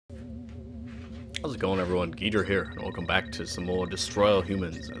How's it going, everyone? Ghidra here, and welcome back to some more Destroy All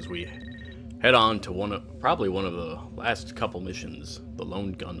Humans as we head on to probably one of the last couple missions, the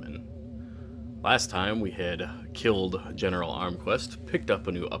Lone Gunman. Last time we had killed General Armquest, picked up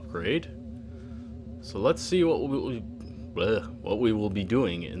a new upgrade, so let's see what we will be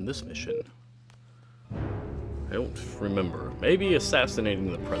doing in this mission. I don't remember. Maybe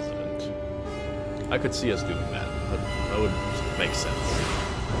assassinating the president. I could see us doing that. That would make sense.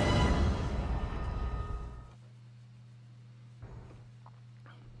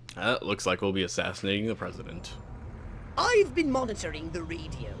 Looks like we'll be assassinating the president. I've been monitoring the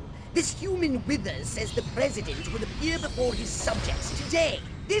radio. This human Withers says the president will appear before his subjects today.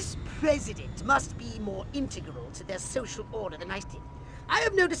 This president must be more integral to their social order than I did. I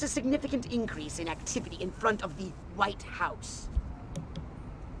have noticed a significant increase in activity in front of the White House.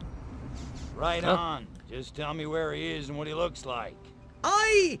 Right on. Just tell me where he is and what he looks like.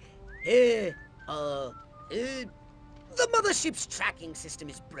 The mothership's tracking system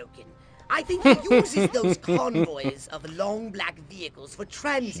is broken. I think he uses those convoys of long black vehicles for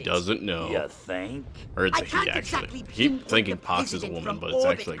transit. He doesn't know. You think? Or it's a he, actually. Keep thinking Pox is a woman, but it's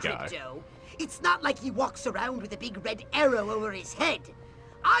actually a guy. Crypto. It's not like he walks around with a big red arrow over his head.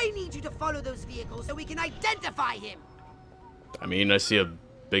 I need you to follow those vehicles so we can identify him. I mean, I see a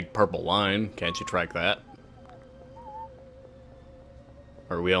big purple line. Can't you track that?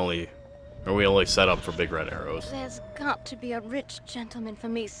 Or are we only set up for big red arrows? There's got to be a rich gentleman for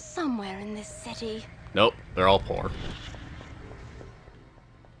me somewhere in this city. Nope, they're all poor.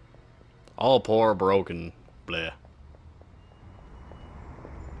 All poor, broken, bleh.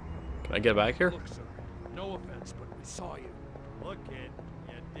 Can I get back here? Look, sir, no offense, but we saw you. Look, kid,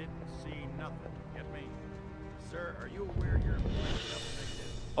 you didn't see nothing. Get me? Sir, are you aware you're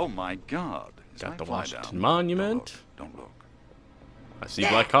Oh my God! Is Got the fly Washington down? Monument. Don't look. I see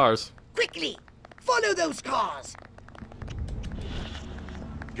black cars. Quickly, follow those cars.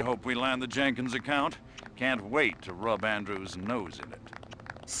 You hope we land the Jenkins account? Can't wait to rub Andrew's nose in it.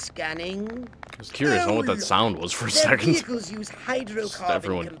 Scanning. I was curious on what that sound was for a Their second. vehicles use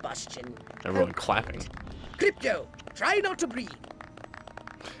hydrocarbon combustion. Everyone clapping. Crypto, try not to breathe.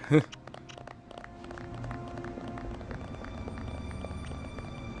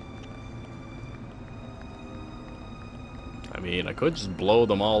 I mean, I could just blow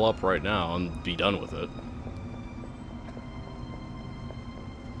them all up right now and be done with it.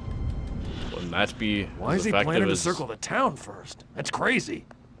 Wouldn't that be Why is he planning to circle the town first? That's crazy.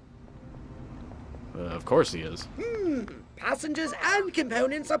 Of course he is. Passengers and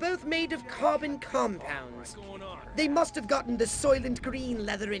components are both made of carbon compounds. They must have gotten the Soylent Green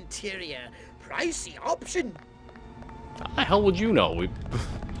leather interior. Pricey option. How the hell would you know?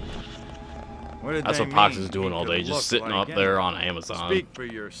 That's what Pox is doing all day, just sitting up there on Amazon. Speak for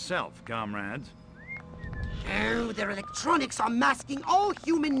yourself, comrades. Oh, their electronics are masking all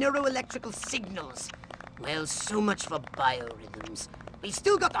human neuroelectrical signals. Well, so much for biorhythms. We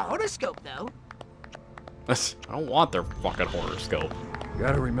still got the horoscope, though. I don't want their fucking horoscope.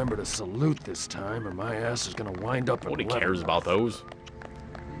 Gotta remember to salute this time, or my ass is gonna wind up in Nobody cares about those.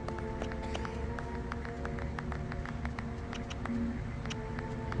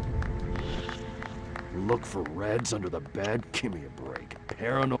 Look for reds under the bed. Give me a break.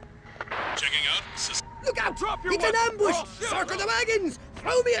 Paranoid. Checking out. Look out! It's an ambush! Circle the wagons!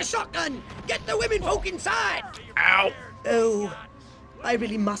 Throw me a shotgun! Get the women folk inside! Ow! Oh, I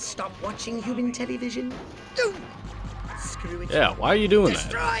really must stop watching human television. Oh, screw it. Yeah, why are you doing that?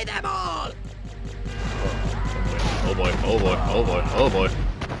 Destroy them all! Oh boy, oh boy, oh boy, oh boy.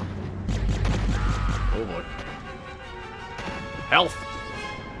 Oh boy. Health!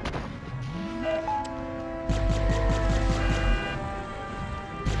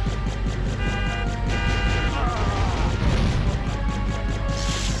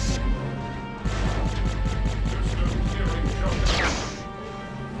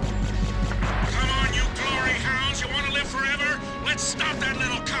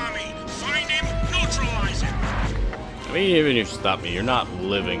 I mean, even if you stop me, you're not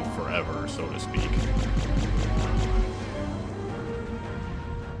living forever, so to speak. Your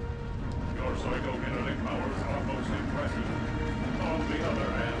psychokinetic powers are most impressive. On the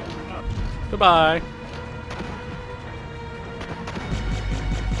other hand, Goodbye.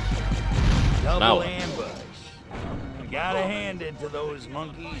 Double ambush. You gotta hand it to those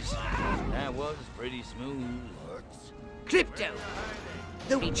monkeys. That was pretty smooth. Crypto,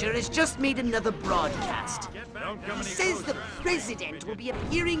 the Reacher has just made another broadcast. He says the president will be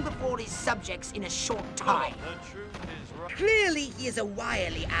appearing before his subjects in a short time. Clearly, he is a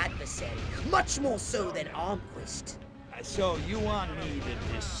wily adversary, much more so than Armquist. So you want me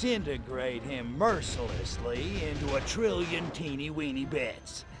to disintegrate him mercilessly into a trillion teeny-weeny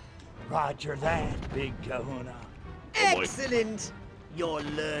bits? Roger that, big kahuna. Excellent! You're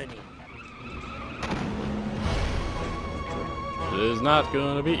learning. It is not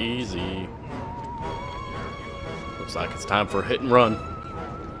gonna be easy. Looks like it's time for a hit and run.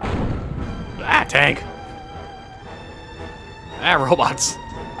 Ah, tank! Ah, robots!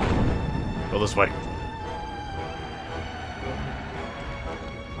 Go this way.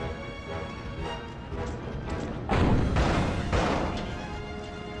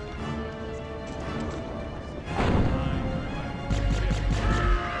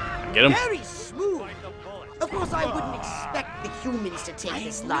 Get him. Very smooth. Of course, I wouldn't expect the humans to take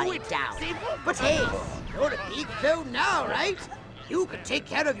this line down. But hey, you're a big clone now, right? You can take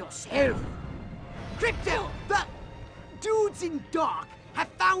care of yourself. Crypto, the dudes in dark have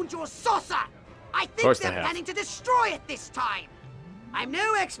found your saucer. I think they're planning to destroy it this time. I'm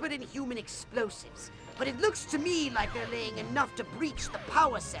no expert in human explosives, but it looks to me like they're laying enough to breach the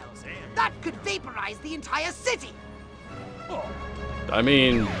power cells. That could vaporize the entire city. I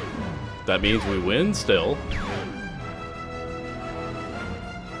mean, that means we win still.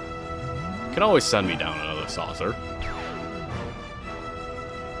 You can always send me down another saucer.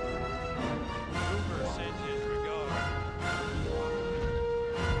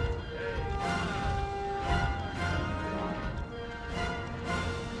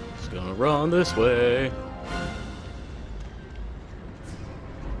 Just gonna run this way.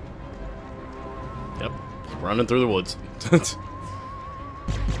 Yep, running through the woods.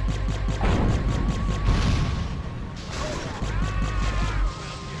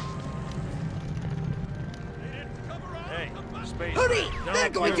 Hurry! They're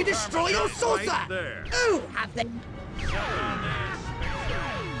going to destroy your saucer! Oh, have they...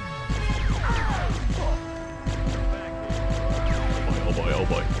 Oh boy, oh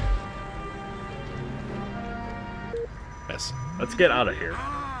boy. Yes, let's get out of here.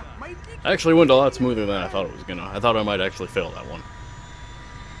 Actually went a lot smoother than I thought it was gonna. I thought I might actually fail that one.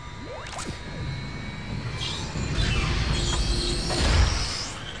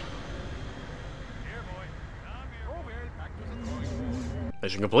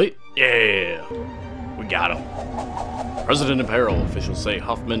 Mission complete? Yeah! We got him. President in peril. Officials say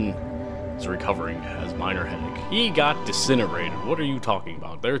Huffman is recovering, has minor headache. He got disintegrated. What are you talking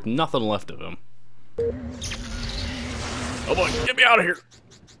about? There's nothing left of him. Oh boy, get me out of here!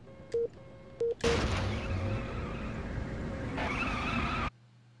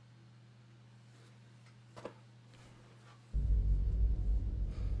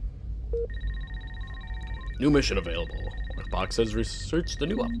 New mission available. Box says research the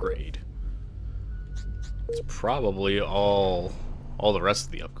new upgrade. It's probably all the rest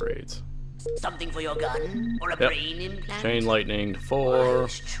of the upgrades. Something for your gun? Or a brain implant? Chain lightning 4.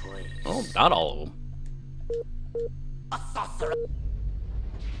 Oh, not all of them. A saucer.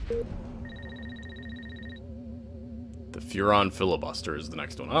 The Furon filibuster is the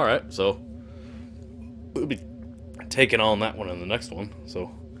next one. Alright, so we'll be taking on that one in the next one. So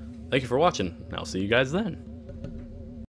thank you for watching. I'll see you guys then.